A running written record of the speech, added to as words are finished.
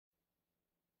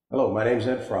Hello, my name's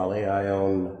Ed Frawley. I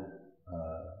own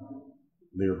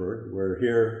Leerburg. We're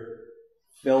here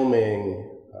filming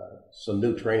some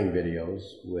new training videos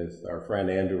with our friend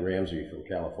Andrew Ramsey from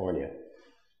California.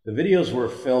 The videos we're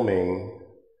filming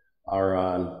are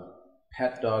on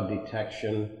pet dog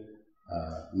detection,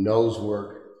 nose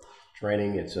work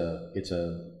training. It's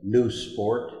a new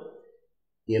sport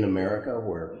in America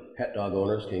where pet dog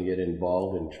owners can get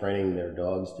involved in training their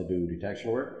dogs to do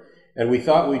detection work. And we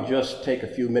thought we'd just take a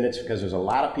few minutes because there's a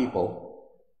lot of people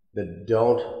that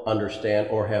don't understand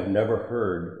or have never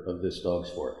heard of this dog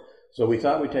sport. So we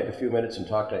thought we'd take a few minutes and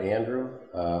talk to Andrew.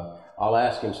 I'll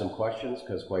ask him some questions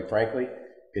because, quite frankly,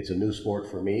 it's a new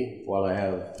sport for me. While I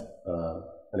have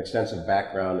an extensive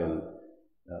background in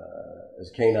as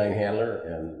a canine handler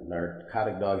and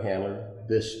narcotic dog handler,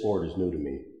 this sport is new to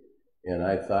me. And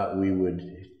I thought we would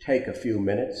take a few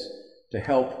minutes to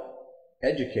help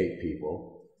educate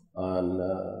people on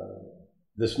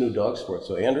this new dog sport.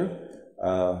 So Andrew,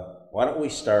 why don't we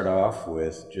start off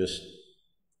with just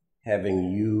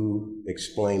having you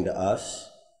explain to us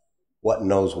what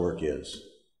nose work is.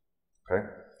 Okay.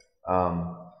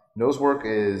 Nose work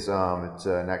is it's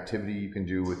an activity you can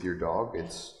do with your dog.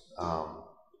 It's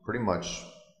pretty much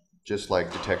just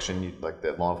like detection, like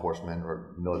that law enforcement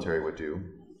or military would do,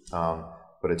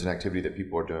 but it's an activity that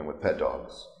people are doing with pet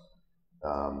dogs.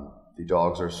 The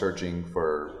dogs are searching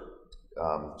for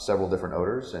several different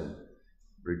odors, and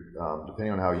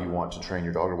depending on how you want to train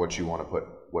your dog or what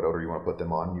odor you want to put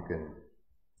them on, you can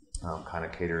kind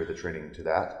of cater the training to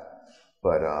that.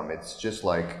 But it's just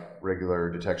like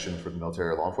regular detection for the military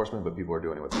or law enforcement, but people are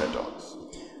doing it with pet dogs.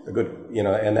 A good,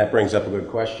 and that brings up a good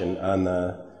question on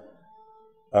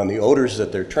the odors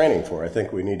that they're training for. I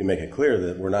think we need to make it clear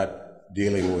that we're not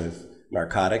dealing with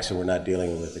narcotics and we're not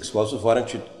dealing with explosives. Why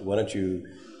don't you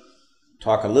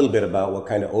talk a little bit about what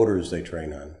kind of odors they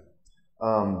train on?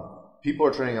 People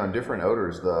are training on different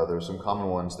odors. There's some common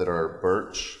ones that are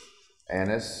birch,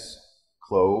 anise,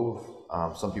 clove.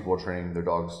 Some people are training their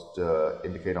dogs to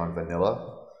indicate on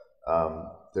vanilla.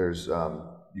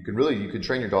 You can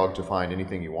train your dog to find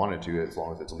anything you want it to, as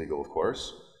long as it's legal, of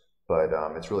course. But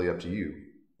it's really up to you.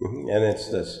 Mm-hmm. And it's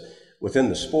this within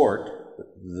the sport,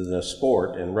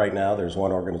 and right now there's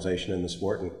one organization in the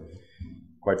sport, and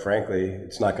quite frankly,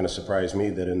 it's not going to surprise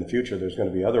me that in the future there's going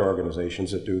to be other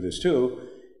organizations that do this too.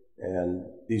 And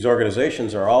these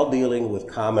organizations are all dealing with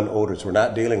common odors. We're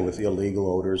not dealing with illegal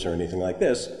odors or anything like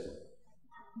this.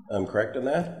 I'm correct in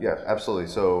that? Yeah, absolutely.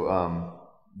 So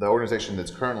the organization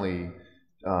that's currently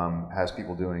has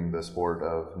people doing the sport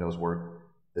of nose work,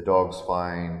 the dogs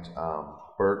find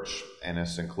birch,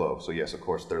 anise, and clove. So yes, of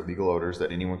course, they're legal odors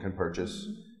that anyone can purchase.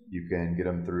 You can get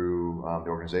them through the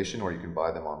organization, or you can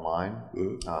buy them online.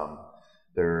 Mm-hmm.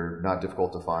 They're not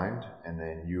difficult to find, and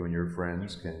then you and your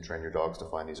friends can train your dogs to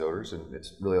find these odors, and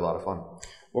it's really a lot of fun.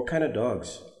 What kind of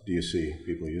dogs do you see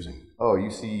people using? Oh, you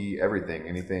see everything,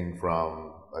 anything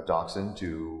from a dachshund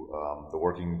to the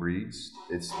working breeds.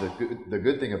 It's the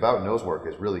good thing about nose work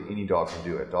is really any dog can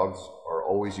do it. Dogs are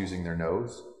always using their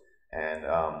nose, and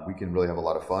we can really have a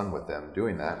lot of fun with them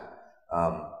doing that.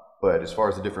 But as far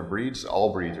as the different breeds,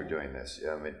 all breeds are doing this.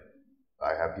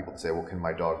 I have people that say, well, can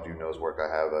my dog do nose work? I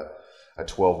have a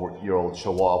 12-year-old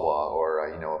Chihuahua, or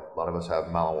a lot of us have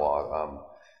Malinois.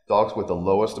 Dogs with the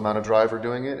lowest amount of drive are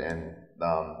doing it, and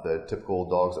the typical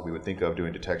dogs that we would think of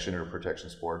doing detection or protection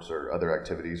sports or other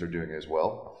activities are doing it as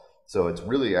well. So it's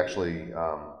really actually,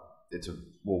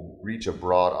 will reach a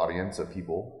broad audience of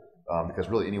people because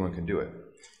really anyone can do it.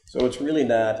 So it's really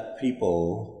not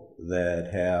people that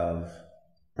have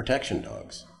protection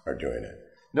dogs are doing it.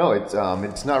 No,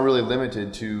 it's not really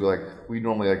limited to, we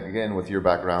normally, again, with your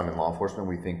background in law enforcement,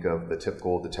 we think of the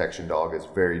typical detection dog as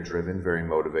very driven, very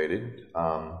motivated.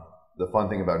 The fun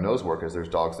thing about nose work is there's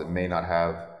dogs that may not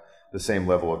have the same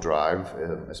level of drive,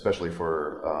 especially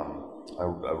for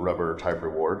a rubber type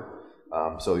reward.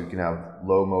 So you can have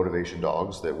low motivation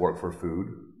dogs that work for food,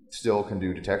 still can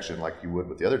do detection like you would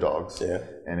with the other dogs, yeah.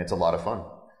 And it's a lot of fun.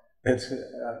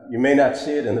 You may not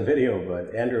see it in the video,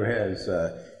 but Andrew has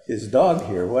his dog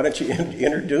here. Why don't you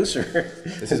introduce her?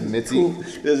 This is Mitzi.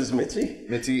 This is Mitzi?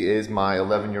 Mitzi is my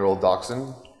 11-year-old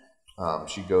dachshund.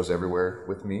 She goes everywhere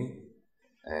with me.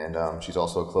 And she's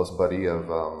also a close buddy of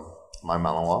my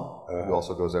Malinois, who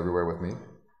also goes everywhere with me.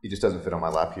 He just doesn't fit on my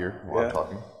lap here while I'm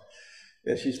talking.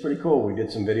 Yeah, she's pretty cool. We did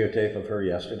some videotape of her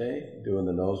yesterday doing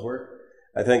the nose work.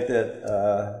 I think that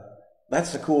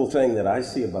that's the cool thing that I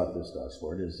see about this dog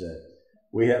sport is that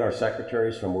we had our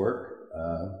secretaries from work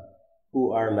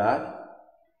who are not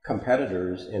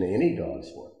competitors in any dog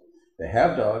sport. They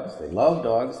have dogs. They love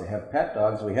dogs. They have pet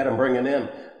dogs. We had them bring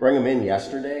them in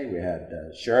yesterday. We had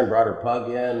Sharon brought her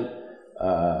pug in.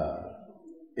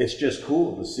 It's just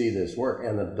cool to see this work,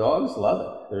 and the dogs love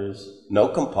it. There's no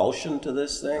compulsion to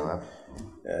this thing.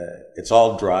 It's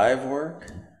all drive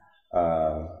work.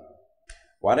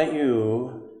 Why don't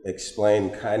you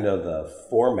explain kind of the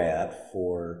format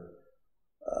for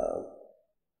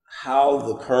how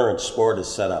the current sport is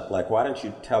set up? Like, why don't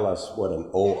you tell us what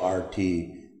an ORT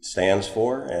stands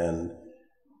for, and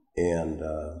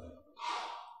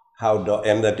how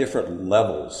and the different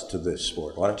levels to this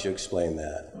sport? Why don't you explain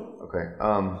that? Okay.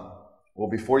 Well,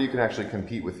 before you can actually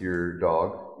compete with your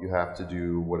dog, you have to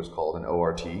do what is called an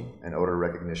ORT, an odor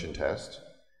recognition test,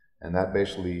 and that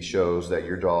basically shows that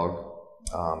your dog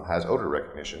has odor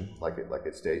recognition, like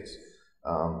it states,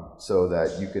 so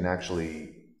that you can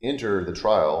actually enter the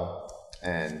trial,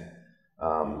 and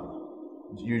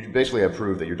you basically have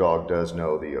proved that your dog does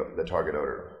know the target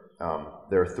odor.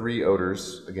 There are 3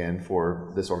 odors, again,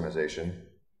 for this organization.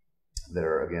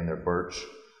 They're birch,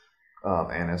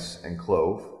 anise, and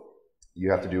clove. You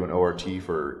have to do an ORT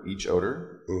for each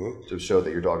odor to show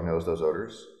that your dog knows those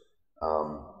odors.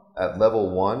 At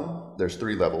level 1, there's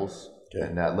 3 levels. Okay.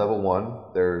 And at level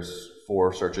 1, there's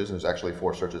 4 searches, and there's actually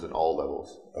 4 searches in all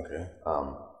levels. Okay.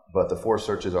 But the 4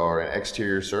 searches are an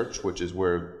exterior search, which is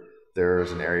where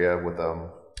there's an area with a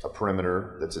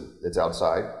perimeter that's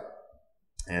outside,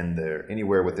 and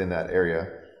anywhere within that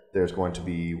area, there's going to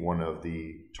be one of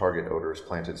the target odors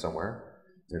planted somewhere.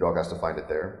 Your dog has to find it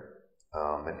there.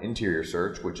 An interior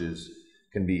search, which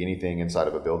can be anything inside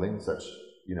of a building, such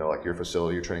like your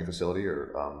facility, your training facility,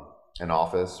 or an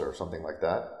office or something like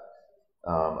that.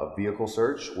 A vehicle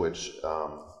search, which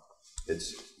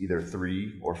it's either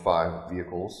 3 or 5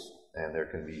 vehicles, and there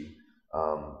can be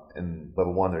in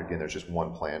level 1 there's just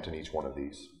 1 plant in each one of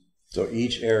these. So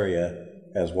each area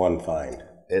has 1 find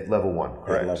at level 1,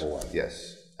 correct? At level 1,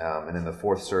 yes. And then the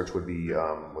 4th search would be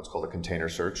what's called a container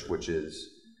search, which is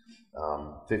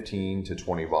 15 to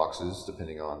 20 boxes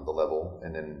depending on the level,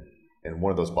 and then in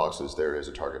one of those boxes there is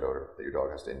a target odor that your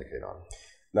dog has to indicate on.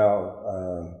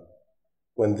 Now,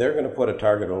 when they're going to put a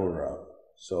target odor out,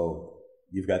 so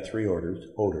you've got 3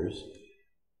 odors,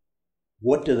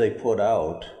 what do they put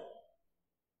out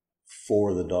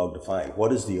for the dog to find?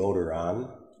 What is the odor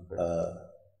on? Okay.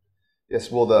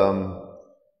 Yes, well,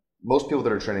 most people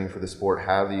that are training for the sport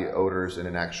have the odors in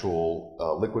an actual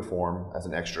liquid form as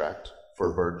an extract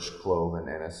for birch, clove, and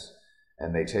anise,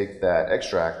 and they take that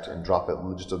extract and drop it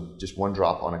just 1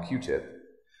 drop on a Q-tip,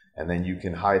 and then you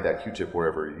can hide that Q-tip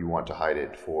wherever you want to hide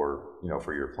it for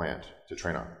your plant to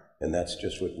train on. And that's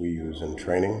just what we use in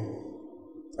training.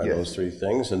 Yes. Those 3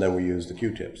 things, and then we use the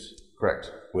Q-tips.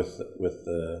 Correct. With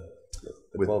the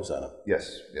cloves on them.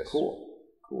 Yes. Cool.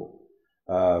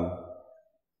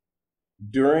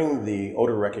 During the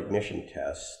odor recognition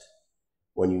test,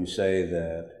 when you say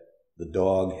that the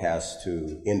dog has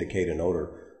to indicate an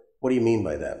odor, what do you mean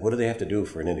by that? What do they have to do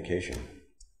for an indication?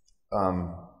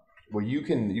 Well, you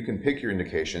can pick your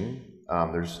indication.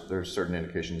 There's certain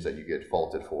indications that you get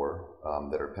faulted for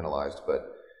that are penalized, but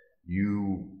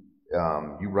you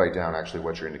write down actually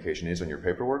what your indication is on your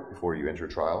paperwork before you enter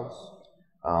trials.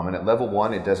 And at level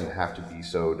 1, it doesn't have to be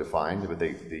so defined, but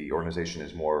the organization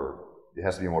it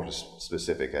has to be more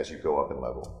specific as you go up in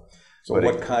level. So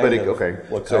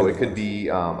it could be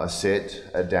a sit,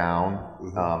 a down.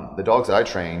 Mm-hmm. The dogs that I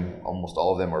train, almost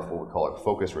all of them are what we call it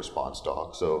focus response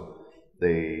dogs. So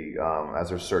they, as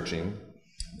they're searching,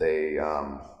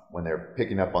 when they're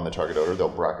picking up on the target odor, they'll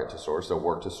bracket to source, they'll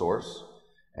work to source.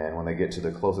 And when they get to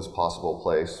the closest possible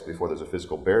place before there's a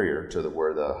physical barrier to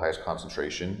where the highest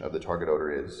concentration of the target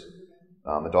odor is,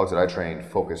 the dogs that I train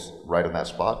focus right on that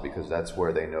spot because that's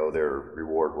where they know their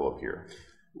reward will appear.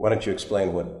 Why don't you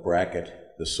explain what bracket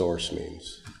the source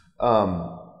means?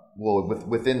 Well,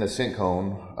 within the scent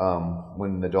cone,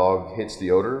 when the dog hits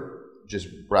the odor, just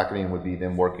bracketing would be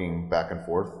them working back and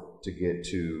forth to get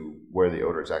to where the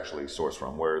odor is actually sourced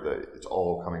from, where it's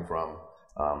all coming from.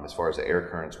 As far as the air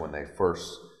currents, when they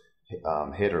first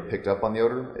hit or picked up on the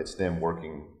odor, it's them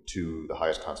working to the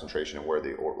highest concentration and where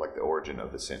the origin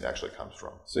of the scent actually comes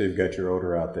from. So you've got your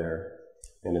odor out there,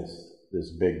 and it's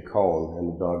this big cone, and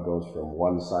the dog goes from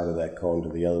one side of that cone to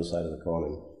the other side of the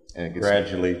cone, and it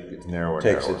gradually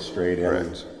takes it straight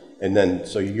in. And then,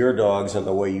 so your dogs, and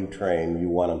the way you train, you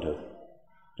want them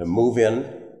to move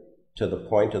in to the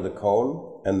point of the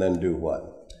cone, and then do what?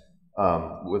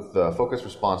 With focus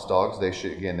response dogs, they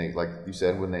should, again, like you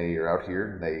said, when they are out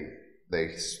here,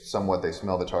 they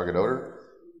smell the target odor.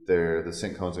 The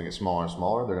scent cone's going to get smaller and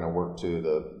smaller. They're going to work to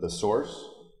the source.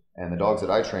 And the dogs that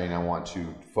I train, I want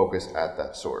to focus at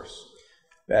that source.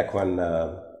 Back when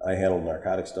I handled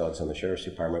narcotics dogs in the sheriff's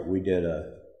department, we did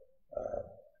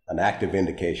an active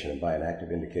indication, and by an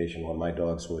active indication, when my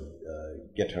dogs would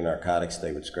get to narcotics,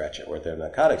 they would scratch it where their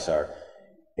narcotics are.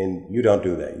 And you don't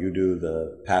do that. You do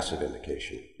the passive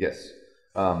indication. Yes.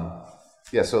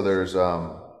 Yeah, so there's,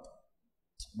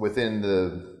 within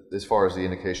as far as the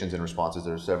indications and responses,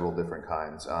 there's several different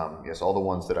kinds. Yes, all the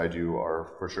ones that I do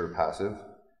are for sure passive.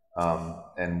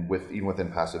 And even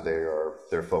within passive,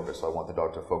 they're focused. So I want the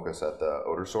dog to focus at the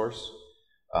odor source.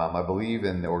 I believe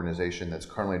in the organization that's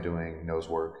currently doing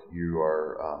Nosework, you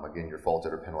are, again, you're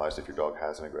faulted or penalized if your dog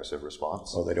has an aggressive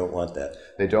response. Oh, they don't want that.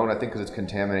 They don't, I think, because it's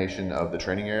contamination of the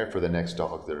training area for the next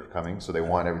dogs that are coming. So they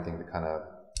want everything to kind of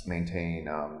maintain,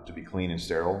 to be clean and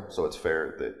sterile. So it's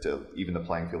fair that to even the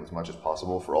playing field as much as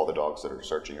possible for all the dogs that are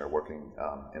searching or working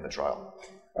in the trial.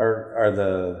 Are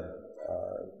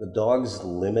the dogs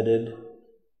limited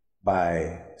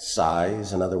by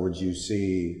size? In other words, you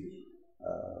see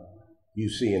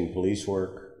in police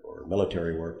work or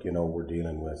military work, we're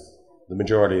dealing with, the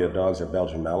majority of dogs are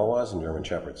Belgian Malinois and German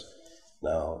Shepherds.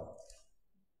 Now,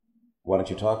 why don't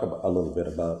you talk a little bit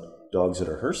about dogs that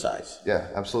are her size? Yeah,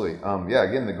 absolutely. Yeah,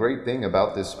 again, the great thing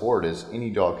about this sport is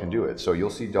any dog can do it. So you'll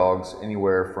see dogs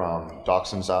anywhere from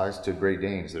dachshund size to Great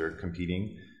Danes that are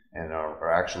competing and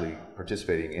are actually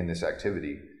participating in this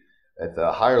activity. At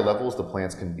the higher levels, the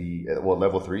plants can be, well,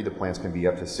 level 3, the plants can be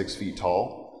up to 6 feet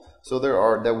tall. So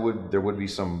there would be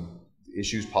some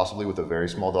issues possibly with a very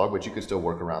small dog, but you could still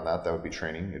work around that. That would be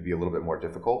training. It'd be a little bit more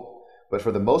difficult. But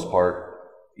for the most part,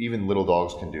 even little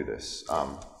dogs can do this.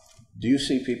 Do you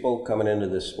see people coming into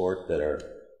this sport that are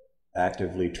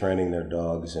actively training their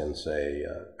dogs in, say,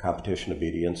 competition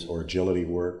obedience or agility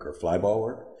work or flyball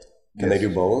work? Can they do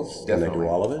both? Can they do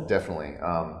all of it? Definitely.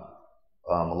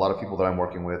 A lot of people that I'm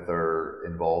working with are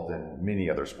involved in many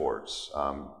other sports,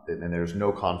 and there's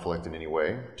no conflict in any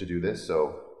way to do this.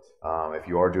 So if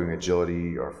you are doing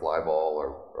agility or flyball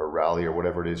or rally or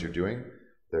whatever it is you're doing,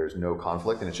 there's no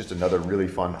conflict, and it's just another really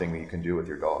fun thing that you can do with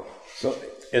your dog. So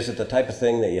is it the type of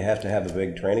thing that you have to have a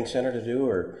big training center to do,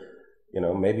 or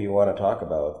maybe you want to talk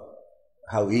about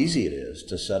how easy it is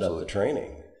to set up the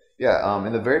training? Yeah,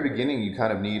 in the very beginning, you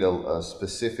kind of need a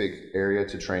specific area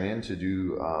to train in to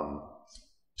do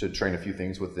to train a few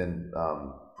things within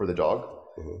for the dog.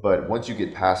 Mm-hmm. But once you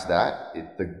get past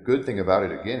that, the good thing about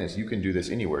it again is you can do this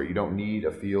anywhere. You don't need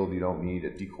a field, you don't need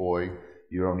a decoy,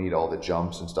 you don't need all the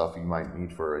jumps and stuff you might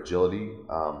need for agility.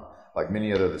 Like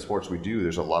many other sports we do,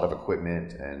 there's a lot of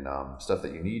equipment and stuff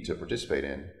that you need to participate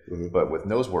in. Mm-hmm. But with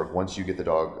Nosework, once you get the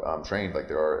dog trained, like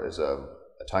there is a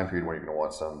time period where you're going to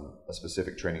want a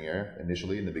specific training area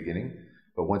initially in the beginning.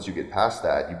 But once you get past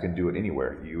that, you can do it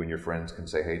anywhere. You and your friends can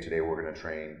say, hey, today we're going to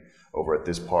train over at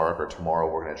this park, or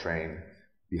tomorrow we're going to train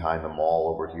behind the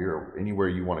mall over here. Or anywhere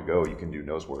you want to go, you can do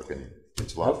Nosework, and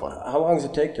it's a lot of fun. How long does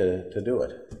it take to do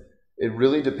it? It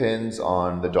really depends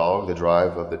on the dog, the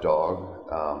drive of the dog.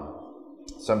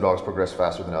 Some dogs progress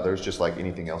faster than others, just like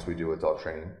anything else we do with dog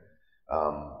training.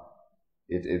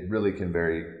 It really can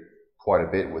vary quite a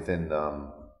bit within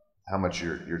how much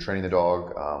you're training the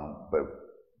dog, but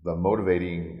the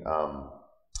motivating,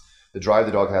 the drive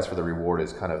the dog has for the reward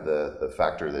is kind of the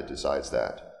factor that decides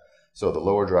that. So the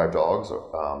lower drive dogs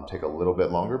take a little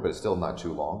bit longer, but it's still not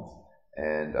too long.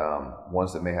 And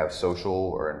ones that may have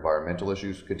social or environmental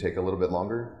issues could take a little bit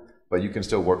longer, but you can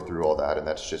still work through all that, and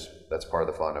that's part of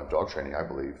the fun of dog training, I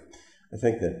believe. I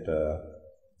think that,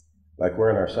 like we're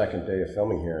in our second day of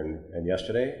filming here, and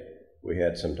yesterday we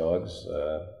had some dogs,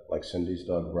 like Cindy's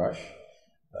dog Rush.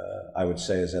 I would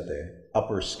say is at the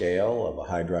upper scale of a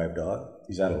high drive dog.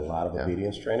 He's had a lot of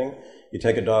obedience training. You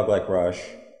take a dog like Rush,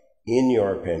 in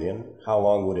your opinion, how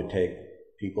long would it take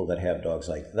people that have dogs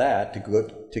like that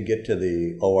to get to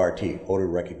the ORT, odor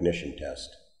recognition test?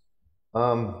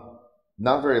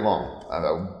 Not very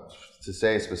long. To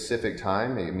say a specific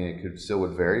time, I mean, it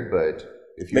would vary, but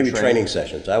if you're maybe training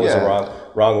sessions. That was the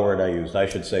wrong word I used. I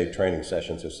should say training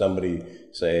sessions. If somebody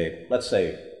let's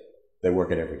say they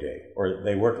work it every day, or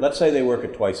let's say they work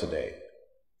it twice a day.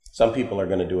 Some people are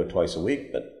going to do it twice a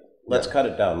week, but let's cut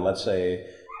it down. Let's say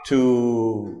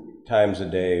 2 times a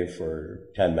day for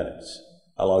 10 minutes.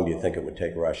 How long do you think it would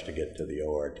take Rush to get to the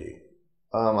ORT?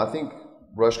 I think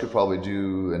Rush could probably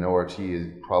do an ORT is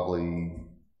probably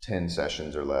 10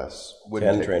 sessions or less.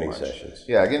 10 training sessions.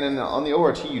 Yeah, again, on the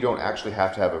ORT, you don't actually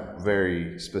have to have a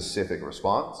very specific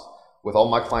response. With all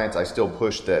my clients, I still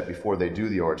push that before they do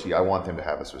the ORT, I want them to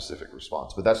have a specific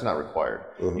response, but that's not required.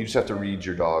 Mm-hmm. You just have to read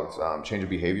your dog's change of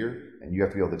behavior, and you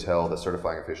have to be able to tell the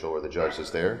certifying official or the judge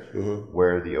that's there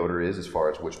where the odor is as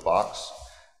far as which box.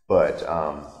 But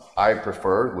I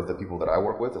prefer with the people that I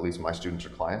work with, at least my students or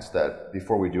clients, that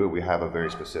before we do it, we have a very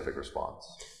specific response.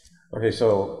 Okay,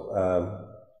 so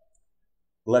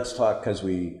let's talk, because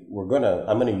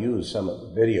I'm gonna use some of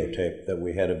the videotape that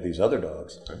we had of these other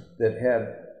dogs that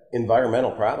had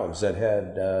environmental problems, that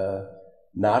had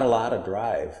not a lot of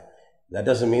drive. That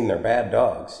doesn't mean they're bad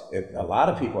dogs. A lot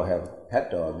of people have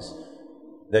pet dogs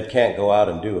that can't go out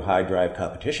and do high drive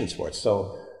competition sports.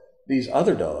 So these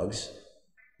other dogs,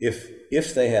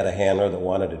 if they had a handler that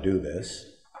wanted to do this,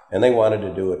 and they wanted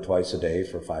to do it twice a day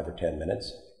for 5 or 10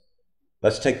 minutes,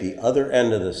 let's take the other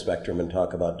end of the spectrum and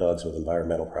talk about dogs with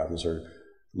environmental problems or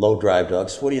low drive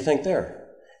dogs. What do you think there?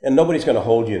 And nobody's going to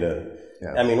hold you to,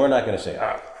 I mean, we're not going to say,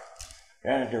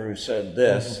 Andrew said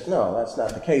this. No, that's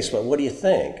not the case, but what do you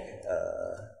think?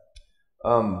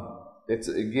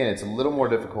 It's a little more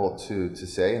difficult to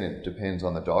say, and it depends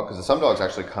on the dog, because some dogs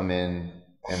actually come in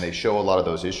and they show a lot of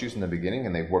those issues in the beginning,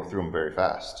 and they work through them very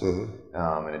fast.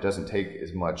 And it doesn't take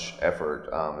as much effort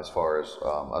as far as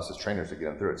us as trainers to get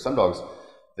them through it. Some dogs,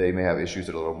 they may have issues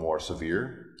that are a little more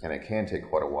severe, and it can take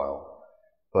quite a while.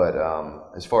 But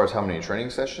as far as how many training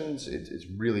sessions, it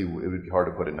would be hard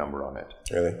to put a number on it.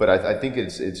 Really? But I think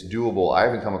it's doable. I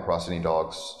haven't come across any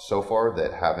dogs so far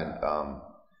that haven't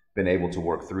been able to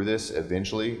work through this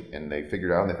eventually, and they figured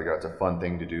out it's a fun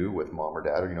thing to do with mom or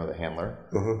dad, or the handler.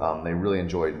 They really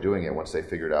enjoyed doing it once they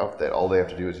figured out that all they have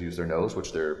to do is use their nose,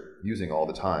 which they're using all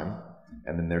the time,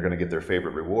 and then they're going to get their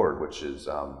favorite reward, which is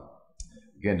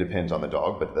again, depends on the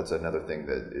dog, but that's another thing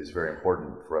that is very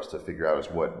important for us to figure out, is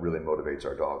what really motivates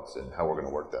our dogs and how we're going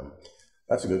to work them.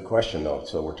 That's a good question, though.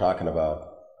 So we're talking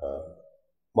about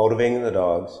motivating the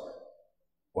dogs.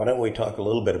 Why don't we talk a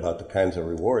little bit about the kinds of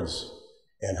rewards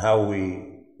and how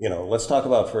let's talk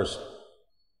about first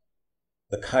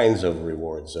the kinds of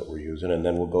rewards that we're using, and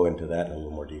then we'll go into that in a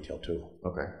little more detail too.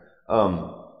 Okay.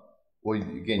 Well,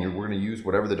 again, we're going to use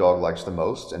whatever the dog likes the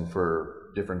most, and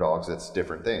for different dogs, it's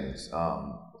different things.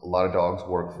 A lot of dogs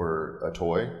work for a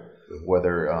toy,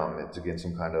 whether it's, again,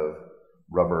 some kind of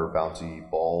rubber bouncy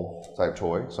ball type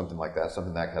toy, something like that,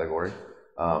 something in that category.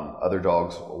 Other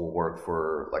dogs will work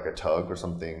for like a tug or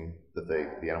something that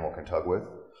the animal can tug with.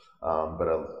 But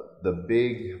the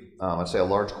big, I'd say a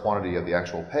large quantity of the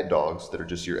actual pet dogs that are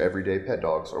just your everyday pet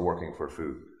dogs are working for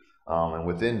food. And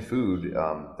within food,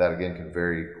 that again can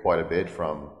vary quite a bit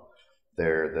from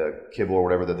the kibble or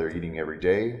whatever that they're eating every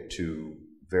day to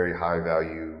very high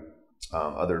value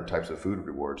other types of food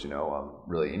rewards,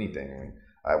 really anything. I mean,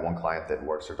 I have one client that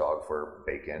works their dog for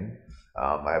bacon.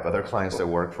 I have other clients that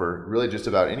work for really just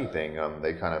about anything.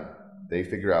 They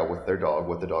figure out with their dog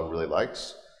what the dog really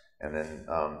likes. And then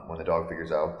when the dog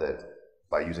figures out that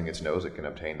by using its nose it can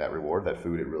obtain that reward, that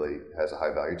food, it really has a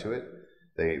high value to it,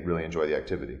 they really enjoy the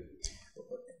activity.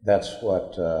 That's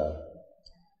one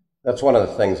of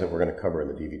the things that we're going to cover in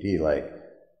the DVD. Like,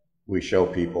 we show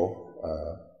people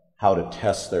how to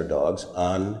test their dogs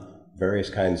on various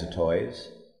kinds of toys,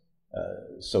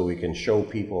 so we can show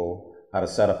people how to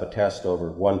set up a test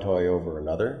over one toy over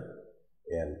another.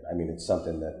 And I mean, it's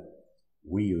something that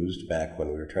we used back when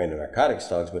we were training narcotics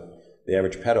dogs, but the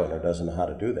average pet owner doesn't know how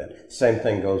to do that. Same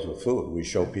thing goes with food. We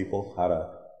show people how to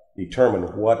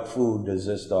determine what food does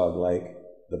this dog like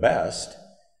the best,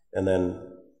 and then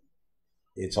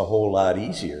it's a whole lot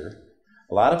easier.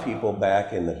 A lot of people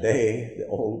back in the day, the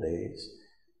old days,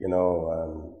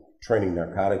 training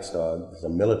narcotics dogs, the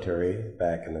military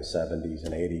back in the 70s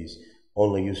and 80s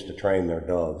only used to train their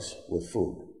dogs with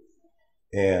food.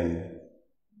 And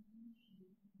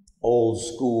old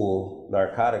school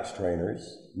narcotics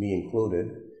trainers, me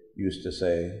included, used to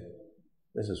say,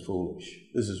 this is foolish.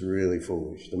 This is really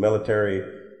foolish. The military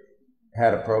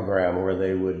had a program where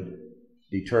they would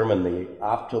determine the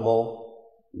optimal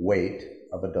weight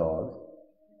of a dog,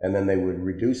 and then they would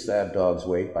reduce that dog's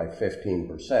weight by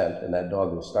 15%, and that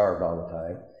dog was starved all the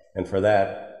time. And for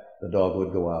that, the dog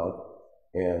would go out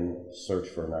and search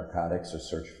for narcotics or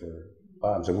search for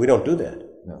bombs. And we don't do that.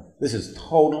 No. This is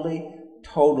totally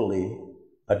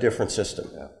a different system.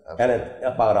 Yeah, and it's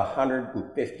about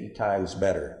 150 times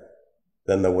better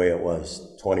than the way it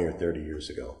was 20 or 30 years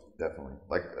ago. Definitely.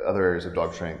 Like other areas of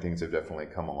dog training, things have definitely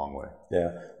come a long way. Yeah.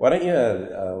 Why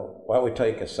don't we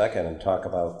take a second and talk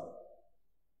about,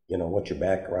 what your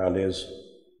background is,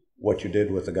 what you did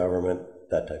with the government,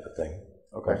 that type of thing.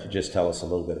 Okay. Why don't you just tell us a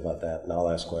little bit about that, and I'll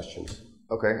ask questions.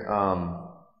 Okay.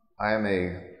 I am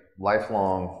a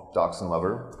lifelong dachshund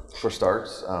lover. For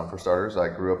starters, I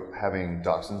grew up having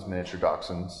dachshunds, miniature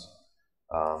dachshunds,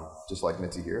 just like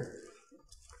Mitzi here.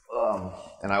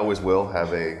 And I always will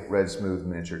have a red smooth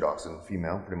miniature dachshund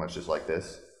female, pretty much just like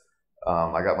this.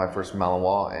 I got my first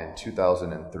Malinois in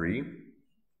 2003.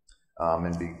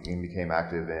 and became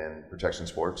active in protection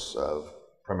sports of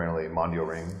primarily Mondio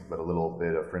ring, but a little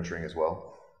bit of French ring as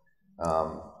well.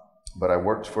 But I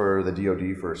worked for the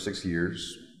DoD for 6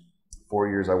 years. 4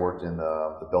 years I worked in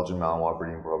the Belgian Malinois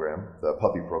breeding program, the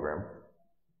puppy program,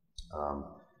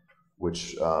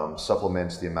 which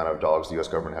supplements the amount of dogs the U.S.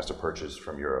 government has to purchase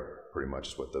from Europe, pretty much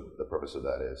is what the purpose of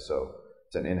that is. So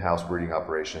it's an in-house breeding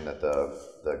operation that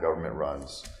the government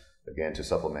runs, again, to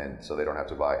supplement so they don't have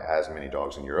to buy as many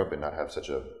dogs in Europe and not have such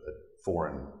a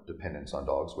foreign dependence on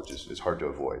dogs, which is hard to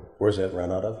avoid. Where's that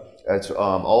run out of? It's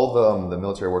all the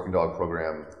military working dog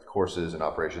program courses and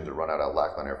operations are run out at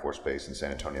Lackland Air Force Base in San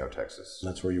Antonio, Texas.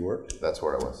 That's where you worked? That's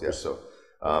where I was, yes. So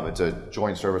it's a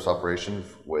joint service operation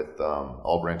with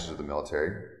all branches of the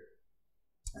military.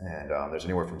 And there's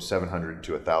anywhere from 700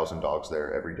 to 1,000 dogs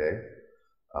there every day.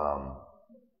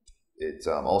 It's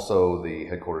also the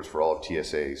headquarters for all of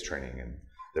TSA's training and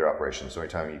their operations. So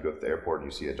anytime you go to the airport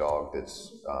and you see a dog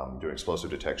that's doing explosive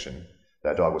detection,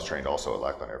 that dog was trained also at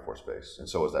Lackland Air Force Base, and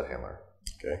so was that handler.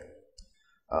 Okay.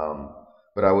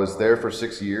 But I was there for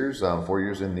 6 years, 4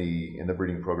 years in the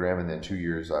breeding program, and then 2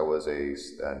 years I was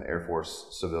an Air Force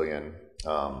civilian,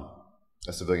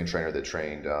 a civilian trainer that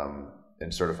trained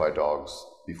and certified dogs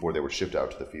before they were shipped out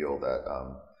to the field at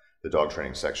the dog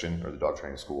training section or the dog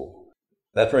training school.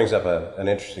 That brings up an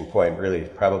interesting point, really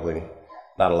probably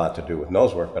not a lot to do with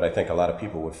Nosework, but I think a lot of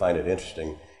people would find it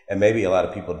interesting. And maybe a lot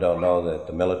of people don't know that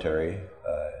the military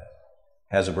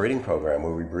has a breeding program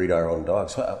where we breed our own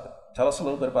dogs. Tell us a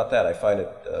little bit about that. I find it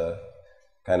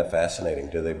kind of fascinating.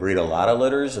 Do they breed a lot of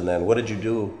litters? And then what did you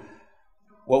do?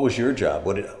 What was your job?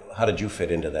 How did you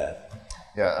fit into that?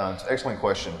 Yeah, it's an excellent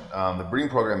question. The breeding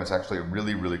program is actually a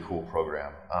really, really cool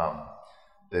program.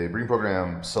 The breeding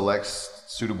program selects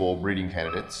suitable breeding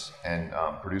candidates and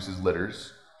produces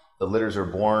litters. The litters are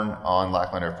born on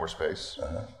Lackland Air Force Base.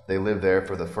 They live there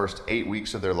for the first 8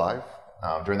 weeks of their life.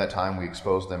 During that time, we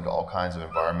expose them to all kinds of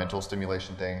environmental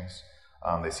stimulation things.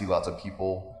 They see lots of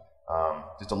people.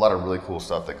 Just a lot of really cool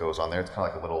stuff that goes on there. It's kind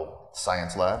of like a little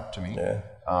science lab to me. Yeah.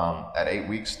 At 8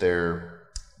 weeks,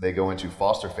 they go into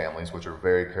foster families, which are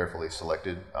very carefully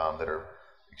selected, that are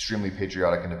extremely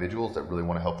patriotic individuals that really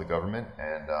want to help the government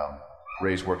and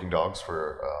raise working dogs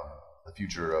for the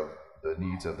future of the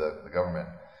needs of the government.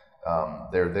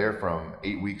 They're there from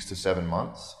 8 weeks to 7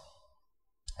 months,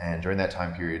 and during that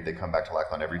time period, they come back to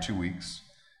Lackland every 2 weeks,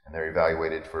 and they're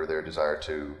evaluated for their desire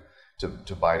to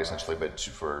bite, essentially, but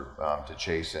to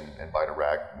chase and bite a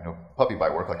rag. You know, puppy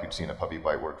bite work, like you'd see in a puppy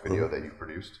bite work video that you've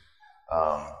produced.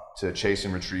 To chase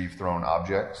and retrieve thrown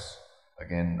objects.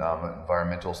 Again,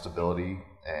 environmental stability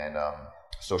and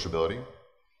sociability.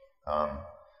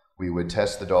 We would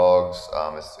test the dogs,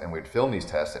 and we'd film these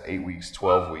tests at 8 weeks,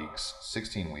 12 weeks,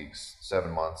 16 weeks,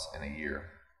 7 months, and a year.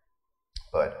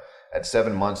 But at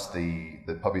 7 months,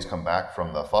 the puppies come back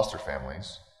from the foster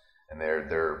families, and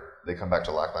they come back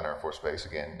to Lackland Air Force Base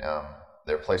again.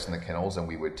 They're placed in the kennels, and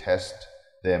we would test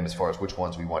them as far as which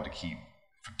ones we want to keep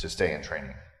to stay in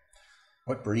training.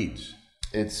 What breeds?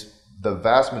 It's the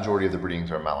vast majority of the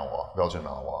breedings are Malinois, Belgian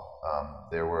Malinois.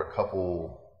 There were a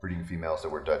couple breeding females that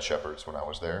were Dutch Shepherds when I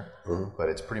was there, but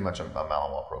it's pretty much a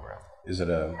Malinois program.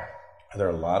 Are there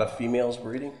a lot of females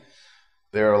breeding?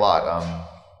 There are a lot.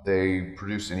 They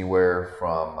produce anywhere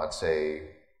from, I'd say,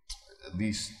 at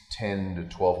least 10 to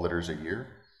 12 litters a year,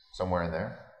 somewhere in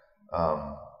there.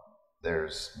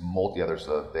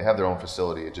 They have their own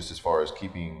facility just as far as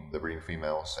keeping the breeding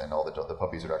females, and all the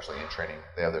puppies are actually in training.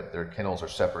 They have their kennels are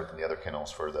separate than the other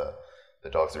kennels for the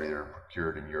dogs that are either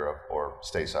procured in Europe or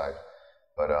stateside.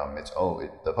 But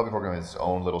the puppy program is its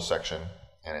own little section,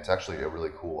 and it's actually a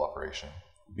really cool operation.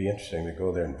 It'd be interesting to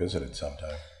go there and visit it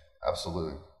sometime.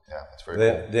 Absolutely, yeah, it's very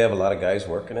cool. They have a lot of guys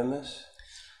working in this?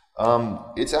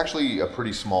 It's actually a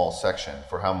pretty small section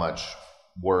for how much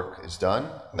work is done.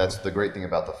 That's the great thing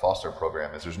about the foster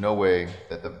program, is there's no way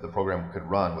that the program could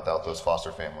run without those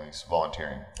foster families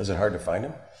volunteering. Is it hard to find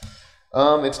them?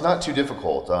 It's not too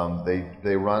difficult.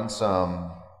 They run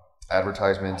some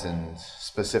advertisements in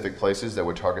specific places that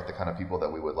would target the kind of people that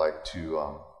we would like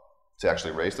to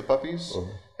actually raise the puppies.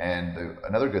 And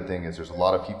another good thing is there's a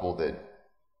lot of people that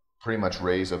pretty much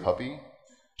raise a puppy,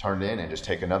 turn in, and just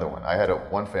take another one. I had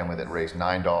one family that raised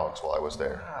 9 dogs while I was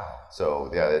there. Wow.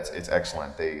 So yeah, it's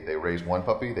excellent. They raise one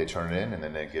puppy, they turn it in, and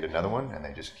then they get another one, and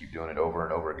they just keep doing it over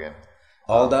and over again.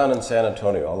 All down in San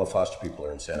Antonio. All the foster people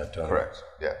are in San Antonio. Correct.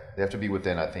 Yeah, they have to be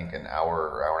within, I think, an hour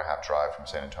or hour and a half drive from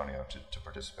San Antonio to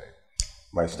participate.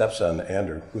 My stepson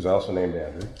Andrew, who's also named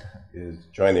Andrew, is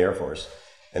joined the Air Force,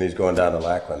 and he's going down to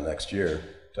Lackland next year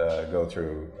to go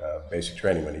through basic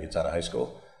training when he gets out of high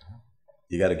school.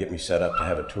 You got to get me set up to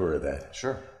have a tour of that.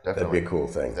 Sure, definitely. That'd be a cool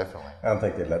thing. Definitely. I don't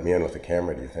think they'd let me in with a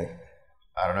camera, do you think?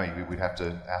 I don't know. We'd have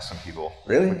to ask some people.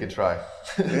 Really? We could try.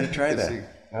 We got to try that.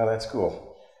 Oh, that's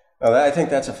cool. No, I think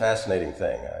that's a fascinating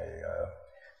thing.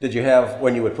 Did you have,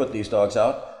 when you would put these dogs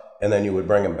out and then you would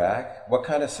bring them back, what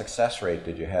kind of success rate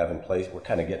did you have in place? We're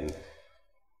kind of getting,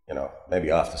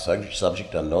 maybe off the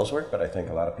subject on Nosework, but I think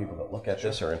a lot of people that look at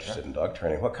this are interested in dog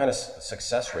training. What kind of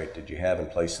success rate did you have in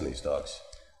place in these dogs?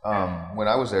 When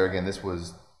I was there, again,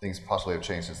 things possibly have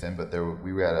changed since then, but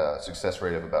we had a success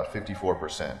rate of about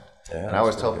 54%. Yeah, and I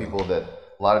always tell people that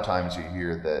a lot of times you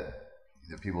hear that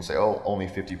people say, "Oh, only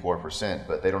 54%,"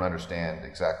 but they don't understand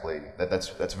exactly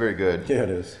that's very good. Yeah, it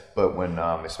is. But when,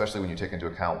 especially when you take into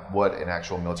account what an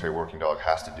actual military working dog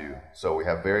has to do, so we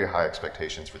have very high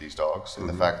expectations for these dogs, and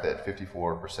the fact that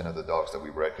 54% of the dogs that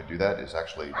we bred can do that is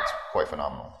it's quite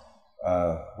phenomenal.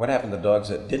 What happened to dogs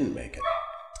that didn't make it?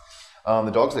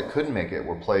 The dogs that couldn't make it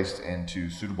were placed into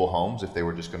suitable homes if they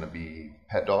were just going to be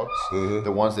pet dogs. Mm-hmm.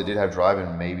 The ones that did have drive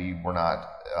and maybe were not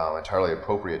entirely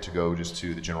appropriate to go just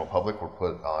to the general public were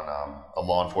put on a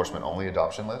law enforcement only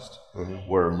adoption list,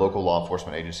 where local law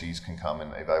enforcement agencies can come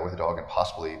and evaluate the dog, and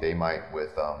possibly they might,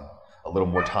 with a little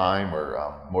more time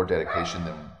or more dedication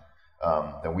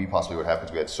than we possibly would have,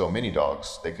 because we had so many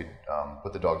dogs, they could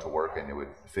put the dog to work and it would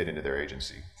fit into their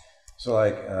agency. So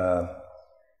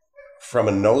from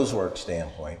a Nosework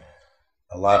standpoint,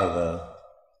 a lot of the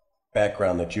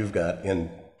background that you've got in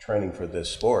training for this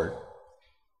sport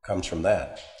comes from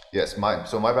that. Yes, my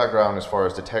background as far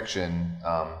as detection,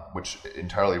 which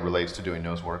entirely relates to doing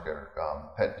Nosework or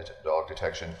pet dog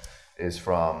detection, is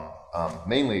from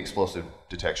mainly explosive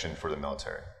detection for the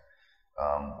military.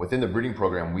 Within the breeding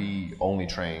program, we only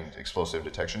trained explosive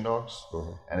detection dogs,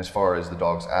 and as far as the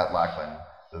dogs at Lackland,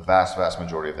 the vast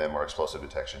majority of them are explosive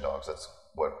detection dogs. That's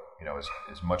what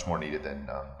is much more needed than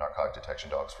narcotic detection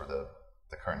dogs for the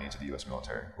current needs of the U.S.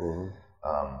 military.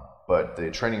 But the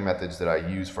training methods that I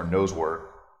use for Nosework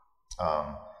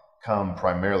come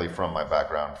primarily from my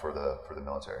background for the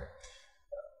military.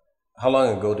 How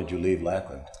long ago did you leave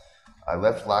Lackland? I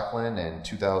left Lackland in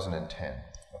 2010.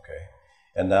 Okay.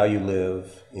 And now you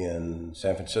live in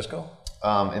San Francisco?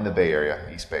 In the Bay Area,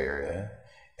 East Bay Area.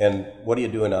 Yeah. And what are you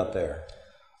doing out there?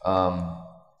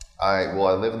 I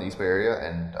live in the East Bay Area,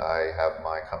 and I have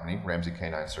my company, Ramsey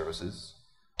Canine Services.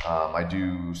 I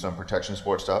do some protection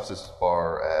sport stuff as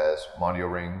far as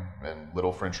Mondio ring and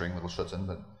little French ring, little Schutzen,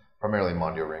 but primarily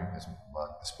Mondio ring is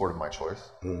the sport of my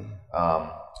choice.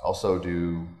 Also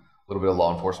do a little bit of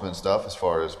law enforcement stuff as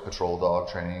far as patrol dog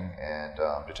training and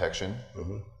detection.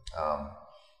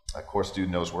 I, of course, do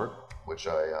Nosework, which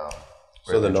I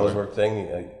So the Nosework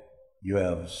thing, you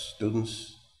have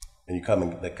students, and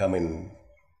that come in.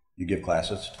 You give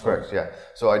classes? Correct, yeah.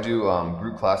 So I do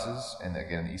group classes in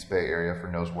the East Bay area for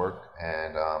Nosework,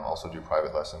 and also do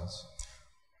private lessons.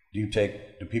 Do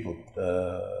people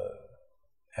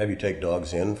have you take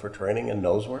dogs in for training in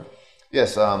Nosework?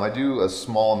 Yes, I do a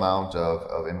small amount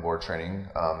of inboard training,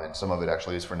 and some of it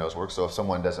actually is for Nosework. So if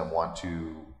someone doesn't want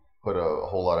to put a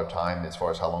whole lot of time as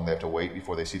far as how long they have to wait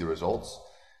before they see the results,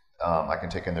 I can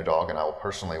take in their dog and I will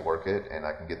personally work it, and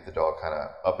I can get the dog kind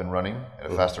of up and running at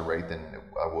a faster rate than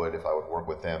I would if I would work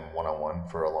with them one-on-one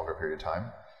for a longer period of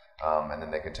time. And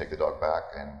then they can take the dog back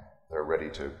and they're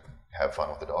ready to have fun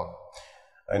with the dog.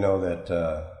 I know that,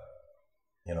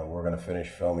 we're going to finish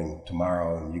filming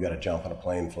tomorrow, and you got to jump on a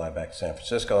plane, fly back to San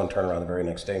Francisco, and turn around the very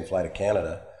next day and fly to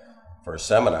Canada for a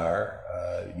seminar.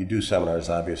 You do seminars,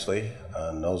 obviously,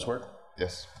 on Nosework.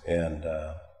 Yes. And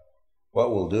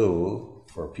what we'll do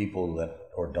for people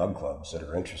or dog clubs that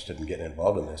are interested in getting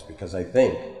involved in this, because I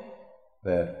think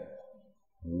that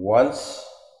once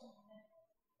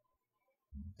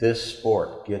this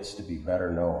sport gets to be better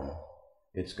known,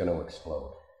 it's going to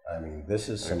explode. I mean, this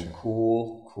is some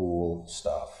cool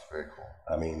stuff. Very cool.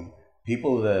 I mean,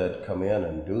 people that come in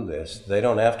and do this, they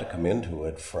don't have to come into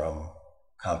it from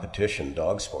competition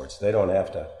dog sports. They don't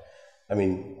have to. I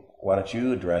mean, why don't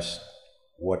you address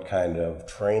what kind of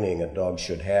training a dog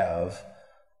should have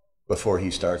before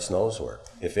he starts Nosework,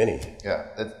 if any? Yeah,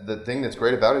 the thing that's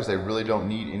great about it is they really don't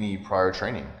need any prior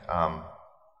training.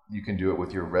 You can do it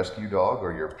with your rescue dog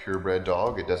or your purebred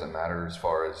dog. It doesn't matter as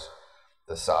far as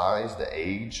the size, the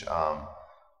age.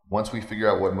 Once we figure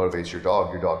out what motivates your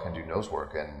dog can do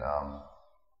Nosework. And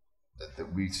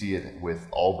we see it with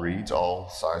all breeds, all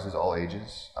sizes, all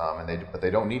ages, but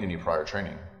they don't need any prior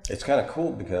training. It's kind of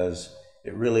cool because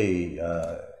it really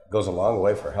goes a long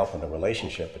way for helping the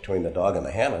relationship between the dog and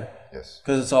the handler. Yes.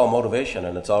 Because it's all motivation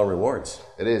and it's all rewards.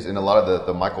 It is, and a lot of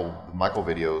the Michael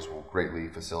videos will greatly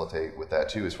facilitate with that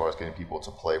too, as far as getting people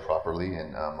to play properly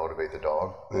and motivate the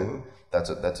dog. Mm-hmm. That's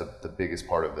the biggest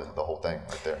part of the whole thing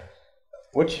right there.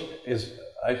 Which is,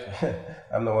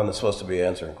 I'm the one that's supposed to be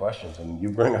answering questions, and you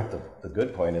bring up the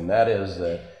good point, and that is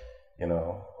that, you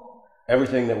know,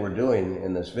 everything that we're doing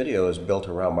in this video is built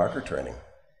around marker training.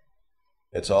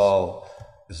 It's all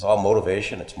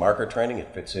motivation, it's marker training,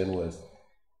 it fits in with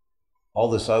all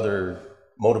this other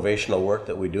motivational work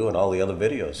that we do and all the other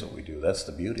videos that we do. That's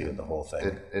the beauty of the whole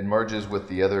thing. It merges with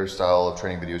the other style of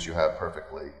training videos you have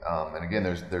perfectly. And again,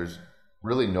 there's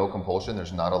really no compulsion.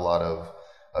 There's not a lot of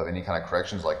any kind of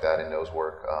corrections like that in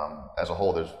Nosework. As a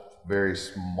whole, there's very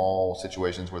small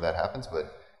situations where that happens,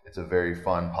 but it's a very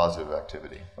fun, positive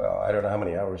activity. Well, I don't know how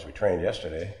many hours we trained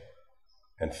yesterday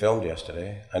and filmed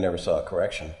yesterday. I never saw a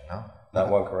correction. No. Not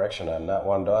one correction on not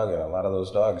one dog, and a lot of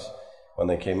those dogs, when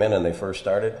they came in and they first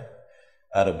started,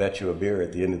 I'd have bet you a beer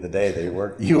at the end of the day you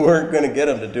weren't going to get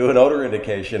them to do an odor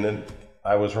indication, and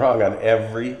I was wrong on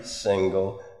every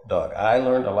single dog. I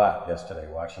learned a lot yesterday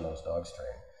watching those dogs train.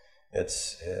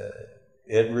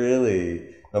 It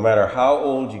really, no matter how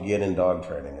old you get in dog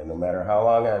training, and no matter how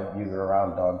long you've been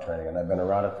around dog training, and I've been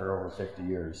around it for over 50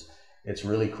 years, it's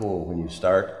really cool when you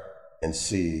start and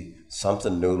see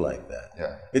something new like that.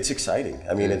 Yeah. It's exciting.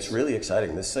 I mean, it's really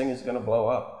exciting. This thing is going to blow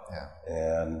up. Yeah.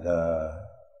 And the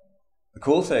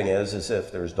cool thing is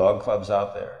if there's dog clubs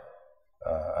out there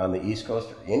on the East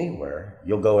Coast or anywhere,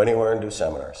 you'll go anywhere and do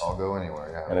seminars. I'll go anywhere,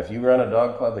 yeah. And if you run a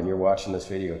dog club and you're watching this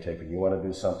videotape and you want to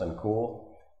do something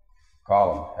cool,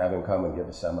 call them, have them come and give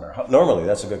a seminar. Normally,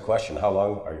 that's a good question. How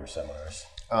long are your seminars?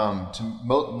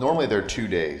 Normally they're 2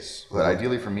 days, but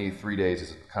ideally for me, 3 days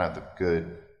is kind of the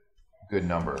good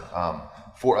number.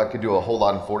 I could do a whole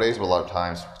lot in 4 days, but a lot of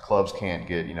times clubs can't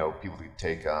get, people could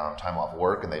take time off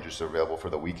work and they just are available for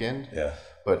the weekend. Yeah.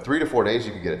 But 3 to 4 days,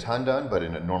 you could get a ton done, but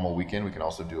in a normal weekend, we can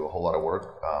also do a whole lot of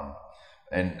work.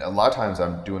 And a lot of times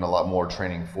I'm doing a lot more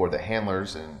training for the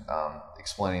handlers and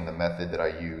explaining the method that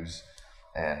I use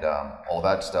and all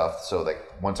that stuff, so that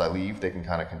once I leave, they can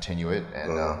kind of continue it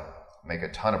and make a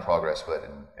ton of progress, but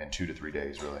in 2 to 3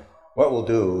 days, really. What we'll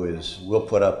do is we'll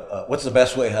put up, what's the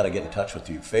best way how to get in touch with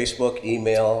you? Facebook,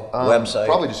 email, website?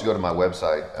 Probably just go to my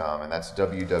website, and that's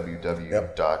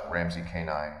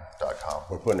www.ramseyk9.com.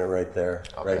 We're putting it right there,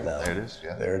 right now. There it is,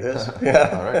 yeah. There it is,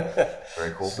 yeah. All right,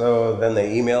 very cool. So then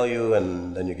they email you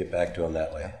and then you get back to them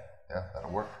that way. Yeah,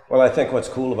 that'll work. Well, I think what's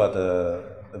cool about the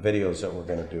videos that we're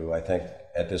going to do, I think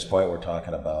at this point we're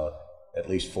talking about at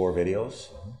least 4 videos.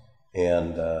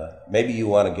 And maybe you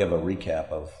want to give a recap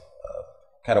of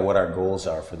kind of what our goals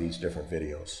are for these different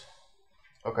videos.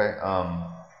 Okay.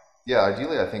 Yeah,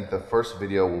 ideally I think the first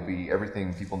video will be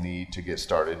everything people need to get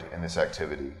started in this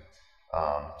activity.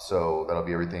 So that'll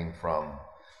be everything from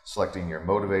selecting your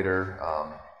motivator,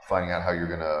 finding out how you're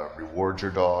going to reward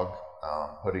your dog,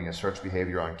 putting a search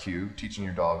behavior on cue, teaching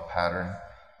your dog pattern,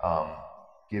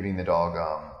 giving the dog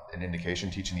an indication,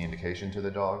 teaching the indication to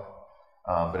the dog.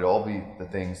 But it'll all be the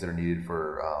things that are needed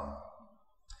for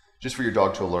just for your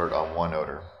dog to alert on one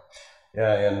odor.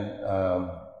 Yeah,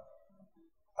 and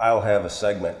I'll have a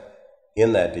segment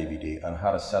in that DVD on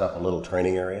how to set up a little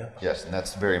training area. Yes, and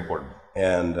that's very important.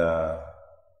 And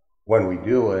when we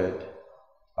do it,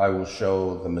 I will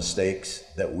show the mistakes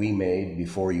that we made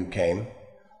before you came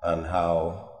on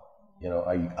how,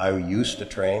 I used to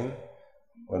train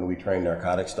when we trained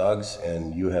narcotics dogs,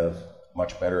 and you have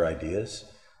much better ideas.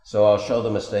 So I'll show the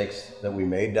mistakes that we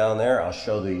made down there. I'll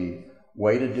show the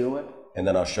way to do it, and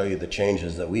then I'll show you the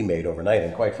changes that we made overnight.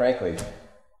 And quite frankly,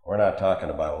 we're not talking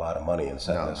about a lot of money in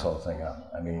setting this whole thing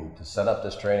up. I mean, to set up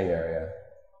this training area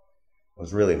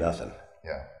was really nothing.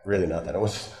 Yeah. Really nothing. It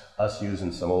was us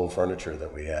using some old furniture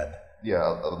that we had.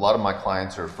 Yeah, a lot of my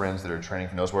clients are friends that are training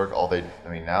for Nosework.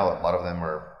 Now a lot of them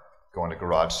are going to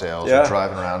garage sales and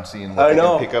driving around seeing what they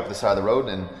can pick up the side of the road.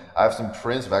 And I have some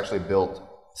friends who have actually built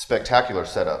spectacular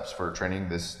setups for training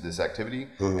this activity,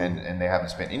 and they haven't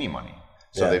spent any money.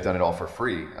 So they've done it all for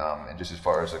free, and just as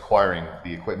far as acquiring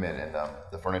the equipment and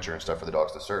the furniture and stuff for the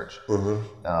dogs to search.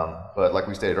 But like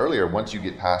we stated earlier, once you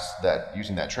get past that,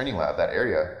 using that training lab, that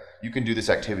area, you can do this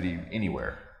activity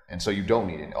anywhere. And so you don't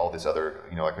need all this other,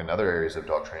 like in other areas of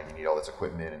dog training, you need all this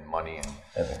equipment and money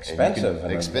and expensive.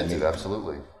 Expensive,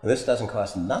 absolutely. This doesn't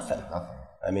cost nothing. Nothing.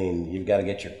 I mean, you've got to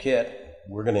get your kit.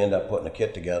 We're going to end up putting a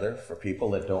kit together for people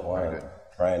that don't want to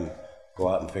try and go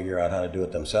out and figure out how to do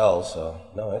it themselves. So,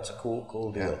 no, it's a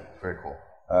cool deal. Yeah, very cool.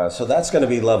 So that's going to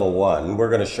be level 1. We're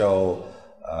going to show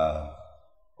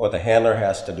what the handler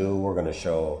has to do. We're going to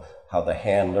show how the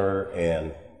handler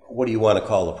and what do you want to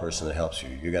call the person that helps you?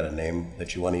 You got a name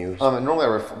that you want to use?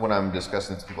 Normally, when I'm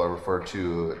discussing this with people, I refer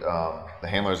to the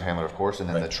handler as a handler, of course, and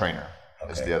then the trainer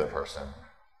is the other person.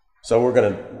 So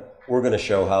we're gonna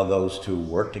show how those two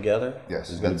work together. Yes,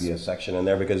 there's going to be a section in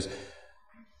there because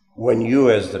when you,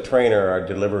 as the trainer, are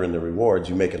delivering the rewards,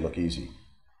 you make it look easy.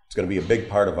 It's going to be a big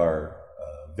part of our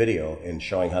video in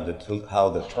showing how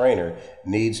the trainer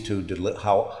needs to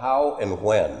how and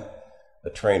when the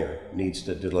trainer needs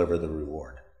to deliver the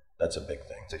reward. That's a big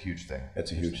thing. It's a huge thing.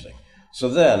 It's a huge thing. So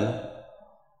then,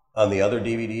 on the other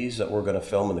DVDs that we're going to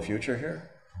film in the future here,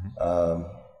 why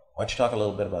don't you talk a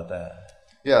little bit about that?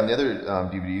 Yeah, and the other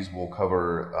DVDs will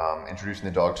cover introducing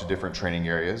the dog to different training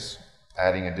areas,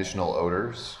 adding additional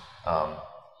odors,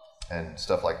 and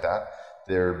stuff like that.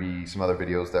 There will be some other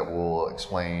videos that will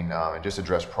explain and just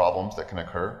address problems that can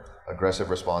occur,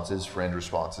 aggressive responses, fringe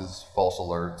responses, false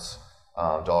alerts,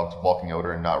 dogs balking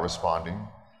odor and not responding.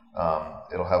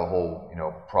 It'll have a whole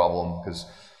problem because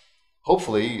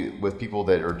hopefully with people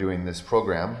that are doing this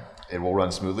program, it will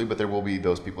run smoothly, but there will be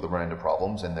those people that run into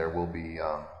problems, and there will be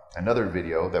another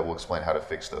video that will explain how to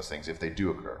fix those things if they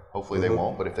do occur. Hopefully they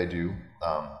won't, but if they do,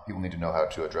 people need to know how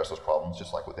to address those problems,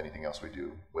 just like with anything else we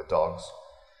do with dogs.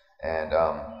 And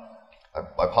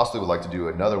I possibly would like to do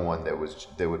another one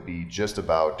that would be just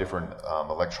about different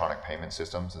electronic payment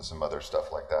systems and some other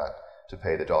stuff like that to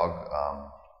pay the dog,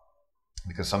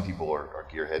 because some people are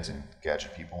gearheads and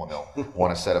gadget people, and they'll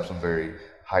want to set up some very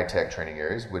high-tech training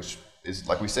areas, which is,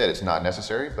 like we said, it's not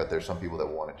necessary, but there's some people that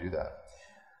want to do that.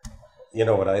 You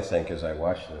know what I think as I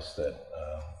watch this, that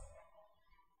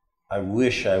I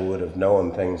wish I would have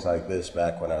known things like this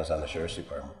back when I was on the Sheriff's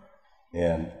Department.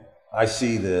 And I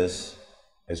see this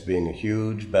as being a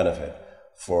huge benefit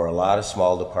for a lot of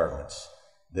small departments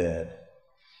that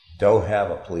don't have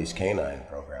a police canine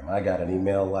program. I got an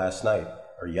email last night,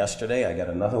 or yesterday, I got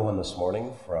another one this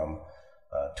morning from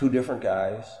two different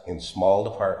guys in small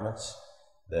departments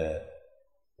that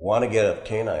want to get a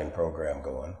canine program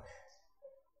going.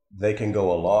 They can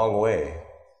go a long way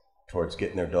towards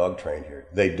getting their dog trained here.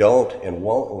 They don't and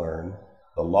won't learn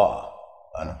the law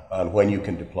on when you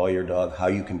can deploy your dog, how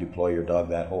you can deploy your dog,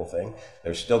 that whole thing.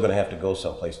 They're still going to have to go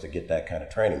someplace to get that kind of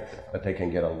training, but they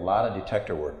can get a lot of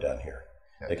detector work done here.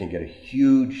 They can get a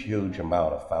huge, huge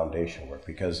amount of foundation work,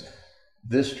 because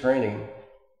this training,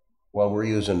 while we're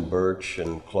using birch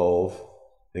and clove,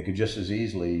 they could just as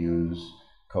easily use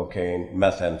cocaine,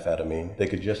 methamphetamine. They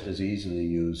could just as easily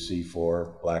use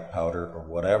C4, black powder, or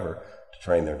whatever to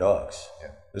train their dogs.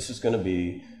 This is going to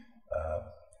be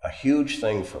a huge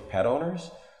thing for pet owners,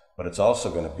 but it's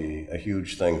also going to be a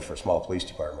huge thing for small police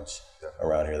departments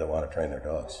around here that want to train their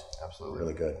dogs. Absolutely.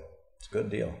 Really good. It's a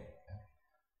good deal.